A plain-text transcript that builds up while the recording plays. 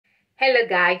Hello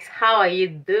guys, how are you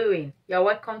doing? You're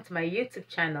welcome to my YouTube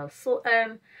channel.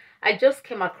 I just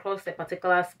came across a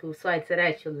particular school, so I said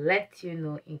I should let you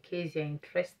know in case you're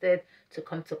interested to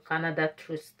come to Canada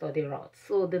through study route.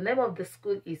 So the name of the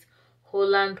school is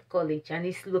Holland College and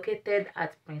it's located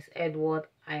at Prince Edward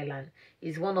Island.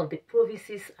 It's one of the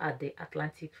provinces at the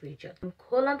Atlantic region.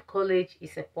 Holland College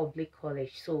is a public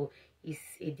college, so it's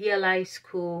a DLI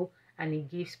school and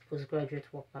it gives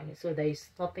postgraduate work permit. So there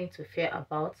is nothing to fear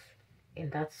about in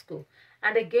that school.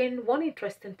 And again, one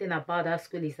interesting thing about that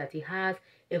school is that it has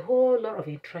a whole lot of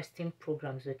interesting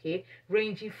programs, okay,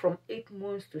 ranging from 8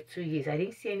 months to 2 years. I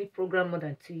didn't see any program more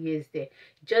than 2 years there,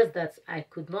 just that I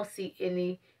could not see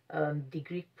any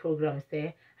degree programs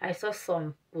there. I saw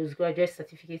some postgraduate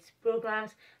certificate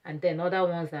programs, and then other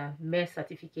ones are mere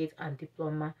certificate and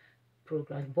diploma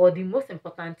programs. But the most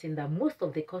important thing that most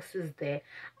of the courses there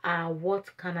are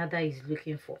what Canada is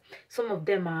looking for. Some of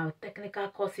them are technical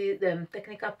courses,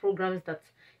 technical programs that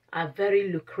are very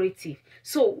lucrative.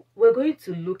 So we're going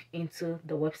to look into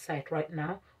the website right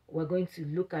now. We're going to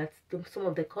look at some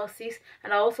of the courses,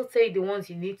 and I'll also tell you the ones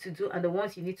you need to do and the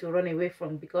ones you need to run away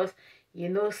from, because you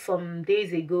know some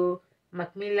days ago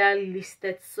Macmillan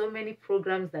listed so many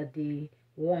programs that they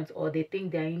want or they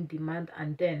think they're in demand,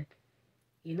 and then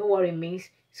you know what it means.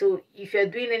 So if you're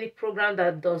doing any program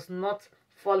that does not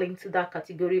fall into that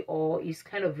category or is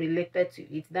kind of related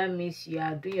to it, that means you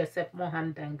are doing yourself more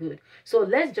harm than good. So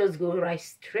let's just go right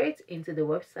straight into the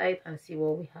website and see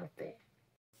what we have there.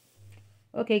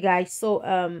 Okay guys, so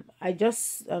I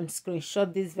just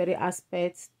screenshot this very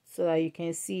aspect so that you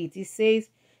can see it. It says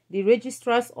the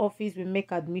registrar's office will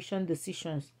make admission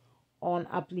decisions on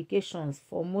applications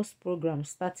for most programs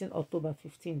starting October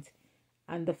 15th.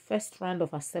 And the first round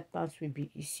of acceptance will be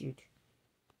issued.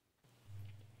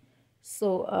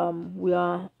 So we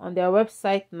are on their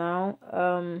website now.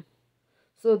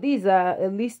 So these are a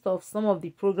list of some of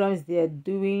the programs they are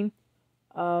doing.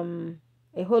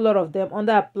 A whole lot of them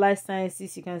under applied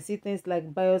sciences. You can see things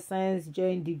like bioscience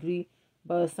joint degree,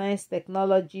 bioscience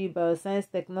technology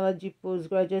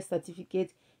postgraduate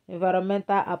certificate,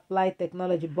 environmental applied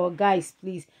technology. But guys,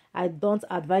 please, I don't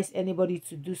advise anybody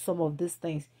to do some of these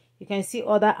things. You can see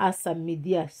other arts and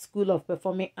media, School of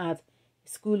Performing Arts,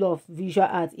 School of Visual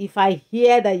Arts. If I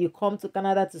hear that you come to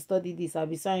Canada to study this, I'll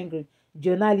be so angry.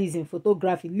 Journalism,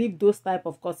 photography, leave those type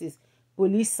of courses.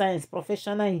 Police science,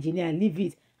 professional engineer, leave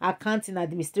it. Accounting,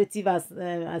 administrative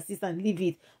assistant, leave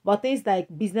it. But things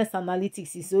like business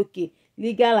analytics is okay.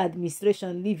 Legal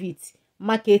administration, leave it.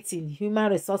 Marketing,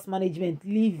 human resource management,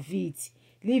 leave it.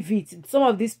 Leave it. Some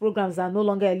of these programs are no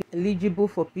longer eligible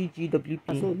for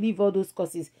PGWP. So leave all those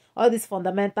courses. All these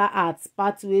fundamental arts,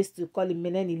 pathways to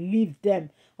millennium, leave them.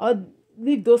 Or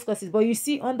leave those courses. But you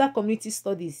see, under community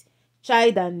studies,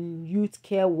 child and youth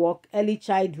care work, early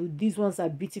childhood, these ones are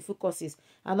beautiful courses.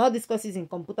 And all these courses in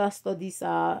computer studies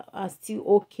are still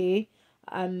okay.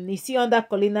 You see under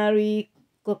culinary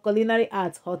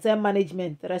arts, hotel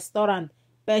management, restaurant,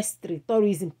 pastry,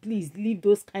 tourism, please leave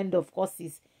those kind of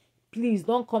courses. Please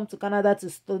don't come to Canada to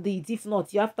study it. If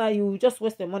not, you just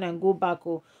waste your money and go back.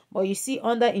 But you see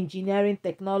under engineering,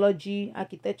 technology,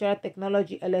 architectural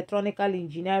technology, electronical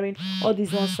engineering, all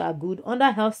these ones are good. Under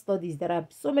health studies, there are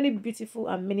so many beautiful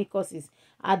and many courses.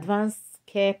 Advanced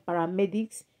care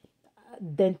paramedics,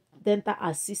 dental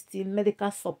assisting, medical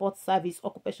support service,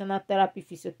 occupational therapy,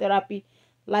 physiotherapy,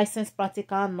 licensed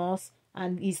practical nurse,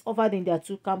 and is offered in their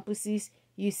 2 campuses.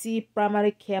 You see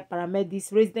primary care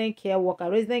paramedics, resident care worker.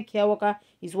 Resident care worker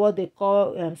is what they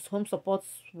call home support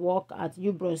work at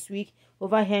New Brunswick.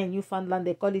 Over here in Newfoundland,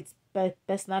 they call it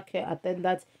personal care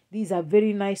attendant. These are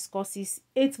very nice courses.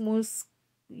 8 months,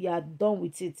 you are done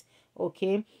with it.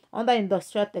 Okay. Under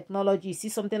industrial technology, you see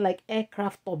something like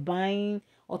aircraft turbine,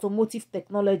 automotive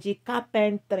technology,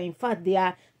 carpentry. In fact, they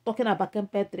are talking about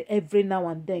carpentry every now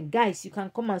and then. Guys, you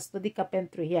can come and study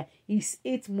carpentry here. It's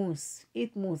 8 months,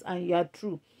 and you are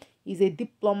through. It's a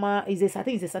diploma, I think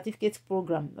it's a certificate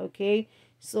program. Okay,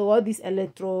 so all this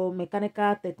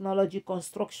electromechanical technology,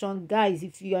 construction, guys,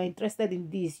 if you are interested in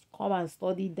this, come and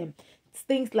study them.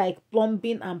 Things like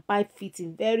plumbing and pipe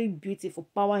fitting, very beautiful.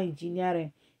 Power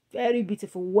engineering, very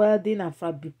beautiful. Welding and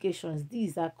fabrications,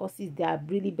 these are courses they are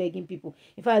really begging people.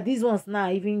 In fact, these ones now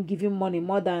are even giving money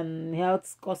more than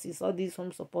health courses, all these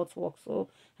home support work. So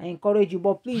I encourage you,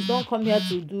 but please don't come here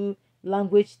to do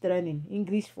language training,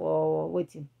 English for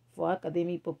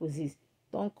academic purposes.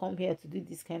 Don't come here to do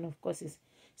this kind of courses.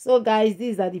 So guys,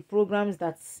 these are the programs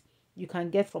that you can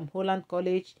get from Holland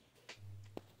College.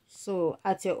 So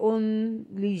at your own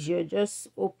leisure, just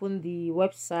open the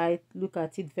website, look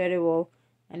at it very well,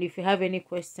 and if you have any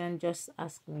question, just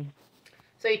ask me.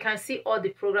 So you can see all the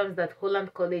programs that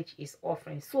Holland College is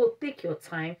offering. So take your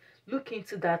time, look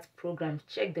into that program,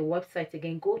 check the website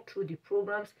again, go through the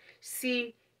programs,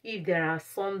 see if there are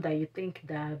some that you think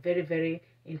that are very, very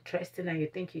interesting and you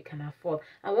think you can afford.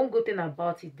 And one good thing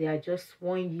about it, they are just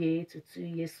 1 year to 2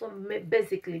 years. So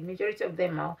basically, majority of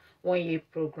them are 1 year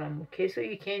program. Okay, so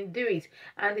you can do it,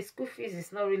 and the school fees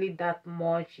is not really that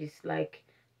much. It's like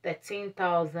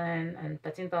 13,000 and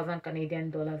 13,000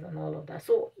 Canadian dollars and all of that.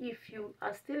 So if you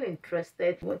are still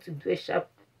interested, you want to do a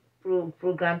sharp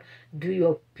program, do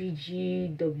your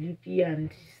PGWP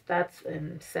and start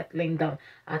settling down,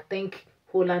 I think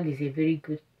Holland is a very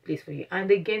good place for you. And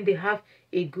again, they have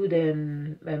a good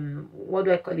what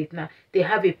do I call it now, they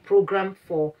have a program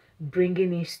for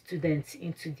bringing in students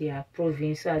into their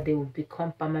province so that they will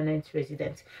become permanent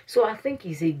residents. So I think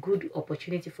it's a good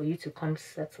opportunity for you to come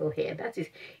settle here. That is,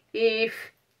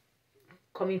 if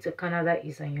coming to Canada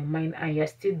is on your mind and you're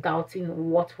still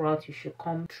doubting what route you should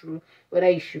come through,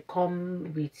 whether you should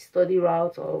come with study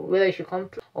route or whether you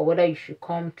should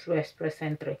come through express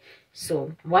entry.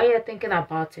 So while you're thinking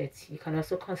about it, you can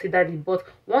also consider it. But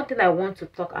one thing I want to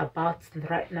talk about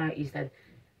right now is that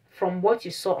from what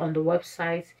you saw on the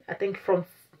website, I think from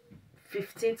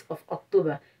 15th of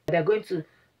October, they're going to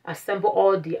assemble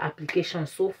all the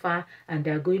applications so far and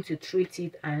they're going to treat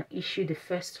it and issue the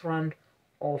first round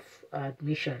of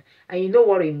admission. And you know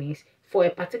what it means? For a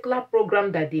particular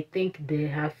program that they think they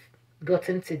have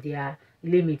gotten to their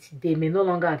limit, they may no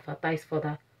longer advertise for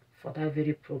that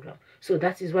very program. So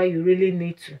that is why you really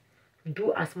need to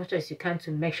do as much as you can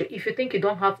to make sure. If you think you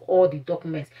don't have all the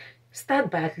documents,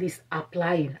 start by at least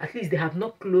applying. At least they have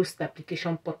not closed the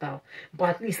application portal, but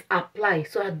at least apply,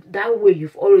 so that way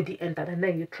you've already entered, and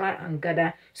then you try and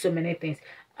gather so many things.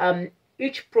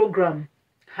 Each program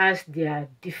has their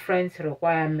different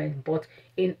requirements, but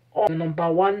in all, number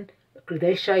one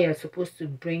credential you're supposed to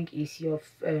bring is your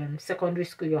secondary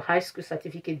school, your high school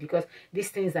certificate, because these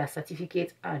things are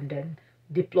certificate and then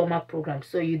diploma program.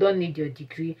 So you don't need your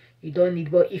degree, you don't need,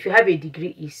 but if you have a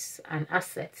degree, it's an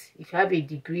asset. If you have a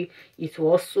degree, it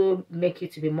will also make you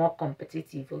to be more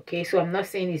competitive. Okay, so I'm not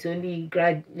saying it's only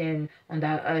grad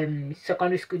under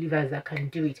secondary school leavers that can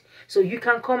do it. So you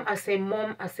can come as a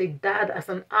mom, as a dad, as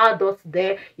an adult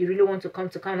there, you really want to come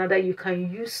to Canada, you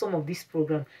can use some of this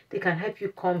program. They can help you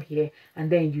come here and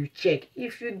then you check.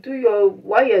 If you do your,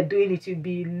 while you're doing it, you'll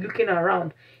be looking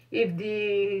around. If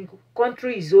the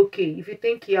country is okay, if you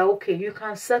think you're okay, you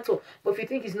can settle. But if you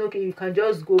think it's not okay, you can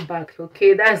just go back.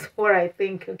 Okay, that's what I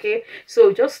think. Okay,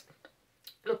 so just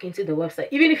look into the website.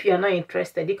 Even if you're not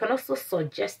interested, you can also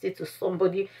suggest it to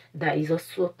somebody that is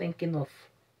also thinking of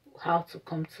how to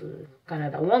come to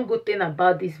Canada. One good thing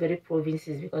about this very province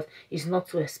is because it's not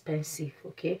too expensive.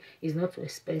 Okay, it's not too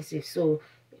expensive. So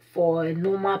for a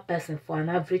normal person, for an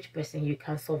average person, you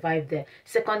can survive there.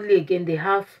 Secondly, again, they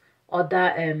have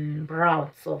other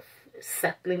routes of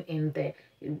settling in there.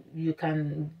 You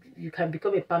can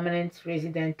become a permanent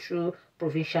resident through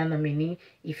provincial nominee.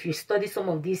 If you study some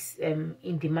of these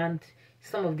in-demand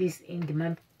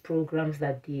programs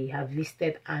that they have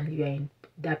listed and you are in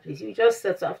that place, you just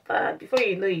settle. After, before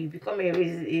you know, you become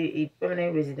a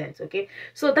permanent resident. Okay,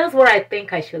 so that's what I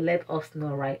think I should let us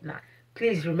know right now.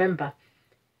 Please remember,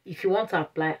 if you want to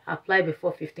apply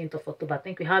before 15th of October. I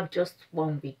think we have just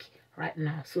 1 week right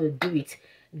now, so do it.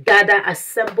 Gather,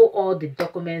 assemble all the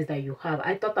documents that you have.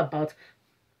 I thought about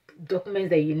documents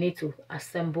that you need to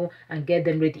assemble and get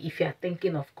them ready if you are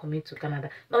thinking of coming to Canada,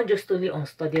 not just only on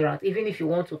study route. Even if you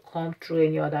want to come through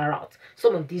any other route,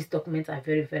 some of these documents are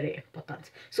very, very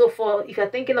important. So for if you're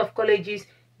thinking of colleges,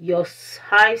 your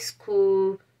high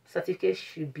school certificate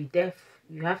should be there.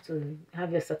 You have to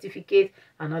have your certificate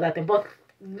and all that thing. But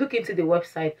look into the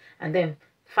website and then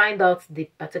find out the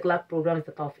particular programs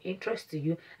that are of interest to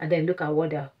you, and then look at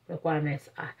what their requirements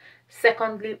are.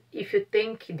 Secondly, if you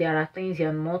think there are things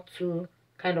you're not too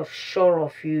kind of sure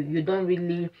of, you don't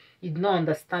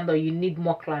understand, or you need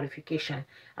more clarification,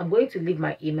 I'm going to leave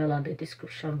my email on the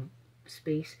description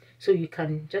space, so you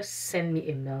can just send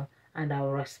me a mail and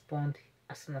I'll respond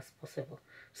as soon as possible.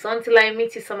 So until I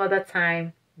meet you some other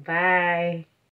time, bye.